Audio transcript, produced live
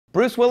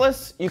Bruce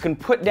Willis, you can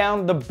put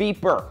down the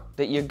beeper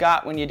that you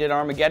got when you did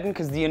Armageddon,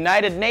 because the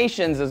United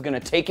Nations is going to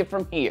take it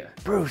from here.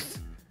 Bruce,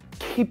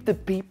 keep the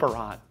beeper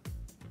on,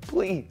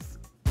 please.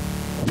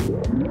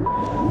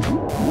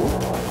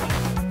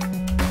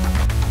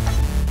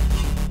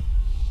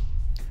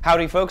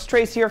 Howdy folks,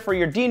 Trace here for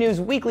your D-News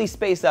Weekly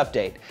Space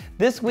Update.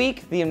 This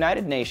week, the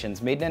United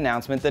Nations made an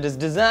announcement that is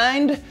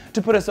designed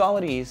to put us all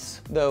at ease,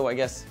 though I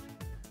guess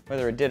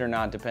whether it did or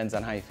not depends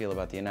on how you feel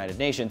about the United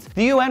Nations.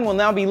 The UN will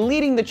now be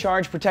leading the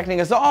charge protecting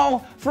us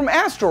all from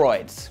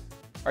asteroids.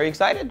 Are you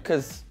excited?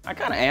 Because I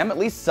kind of am. At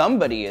least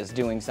somebody is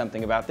doing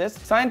something about this.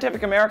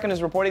 Scientific American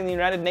is reporting the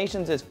United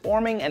Nations is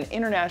forming an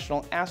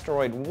international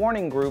asteroid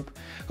warning group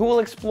who will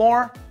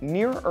explore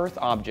near-Earth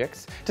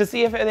objects to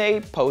see if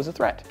they pose a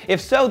threat. If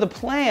so, the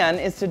plan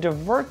is to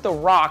divert the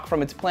rock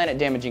from its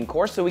planet-damaging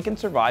course so we can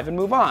survive and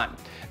move on.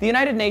 The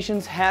United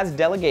Nations has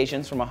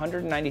delegations from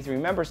 193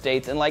 member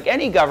states, and like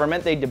any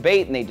government, they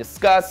debate and they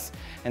discuss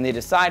and they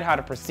decide how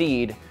to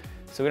proceed.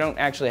 So we don't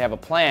actually have a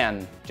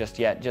plan just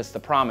yet, just the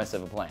promise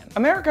of a plan.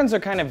 Americans are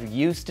kind of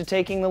used to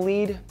taking the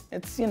lead.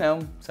 It's, you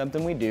know,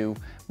 something we do.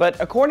 But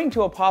according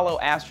to Apollo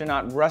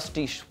astronaut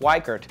Rusty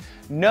Schweickart,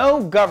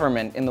 no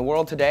government in the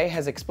world today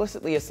has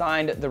explicitly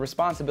assigned the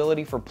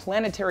responsibility for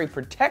planetary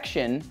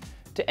protection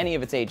to any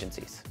of its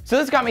agencies. So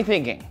this got me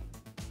thinking.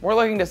 We're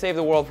looking to save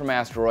the world from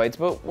asteroids,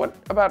 but what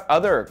about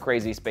other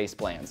crazy space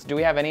plans? Do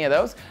we have any of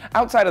those?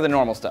 Outside of the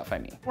normal stuff, I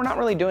mean. We're not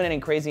really doing any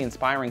crazy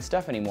inspiring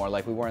stuff anymore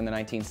like we were in the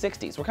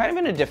 1960s. We're kind of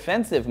in a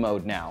defensive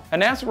mode now. A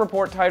NASA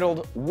report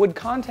titled, "Would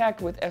Contact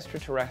with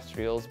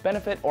Extraterrestrials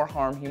Benefit or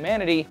Harm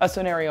Humanity? A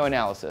Scenario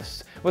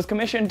Analysis," was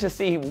commissioned to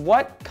see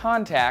what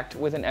contact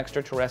with an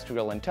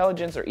extraterrestrial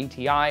intelligence, or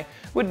ETI,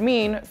 would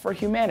mean for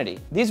humanity.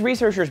 These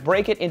researchers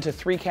break it into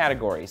three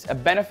categories: a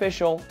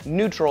beneficial,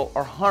 neutral,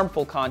 or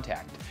harmful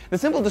contact. The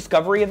simple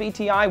discovery of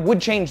ETI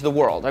would change the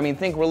world. I mean,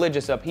 think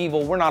religious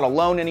upheaval, we're not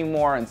alone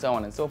anymore, and so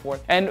on and so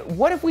forth. And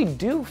what if we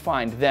do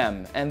find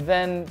them, and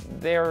then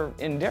they're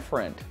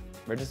indifferent,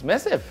 or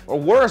dismissive? Or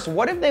worse,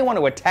 what if they want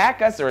to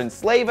attack us, or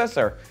enslave us,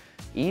 or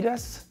eat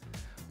us?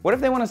 What if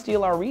they want to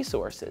steal our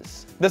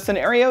resources? The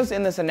scenarios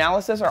in this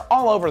analysis are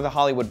all over the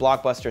Hollywood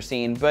blockbuster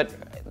scene, but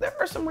there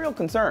are some real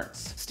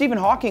concerns. Stephen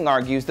Hawking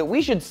argues that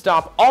we should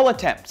stop all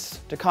attempts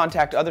to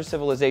contact other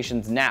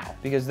civilizations now,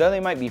 because though they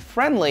might be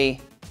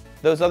friendly,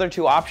 those other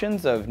two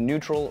options of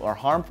neutral or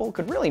harmful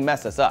could really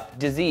mess us up.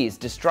 Disease,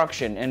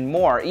 destruction, and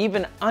more,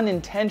 even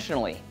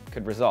unintentionally,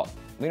 could result.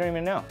 We don't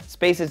even know.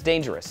 Space is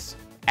dangerous.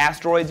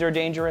 Asteroids are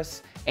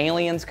dangerous.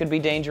 Aliens could be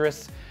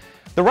dangerous.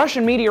 The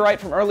Russian meteorite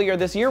from earlier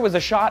this year was a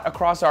shot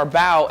across our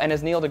bow, and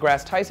as Neil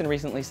deGrasse Tyson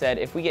recently said,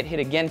 if we get hit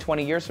again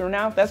 20 years from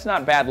now, that's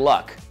not bad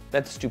luck.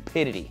 That's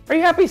stupidity. Are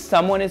you happy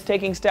someone is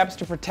taking steps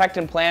to protect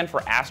and plan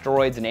for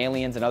asteroids and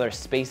aliens and other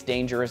space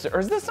dangers, or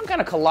is this some kind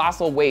of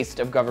colossal waste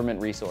of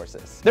government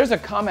resources? There's a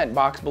comment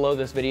box below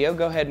this video.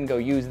 Go ahead and go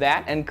use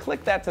that, and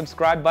click that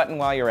subscribe button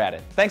while you're at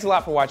it. Thanks a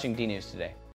lot for watching D-News today.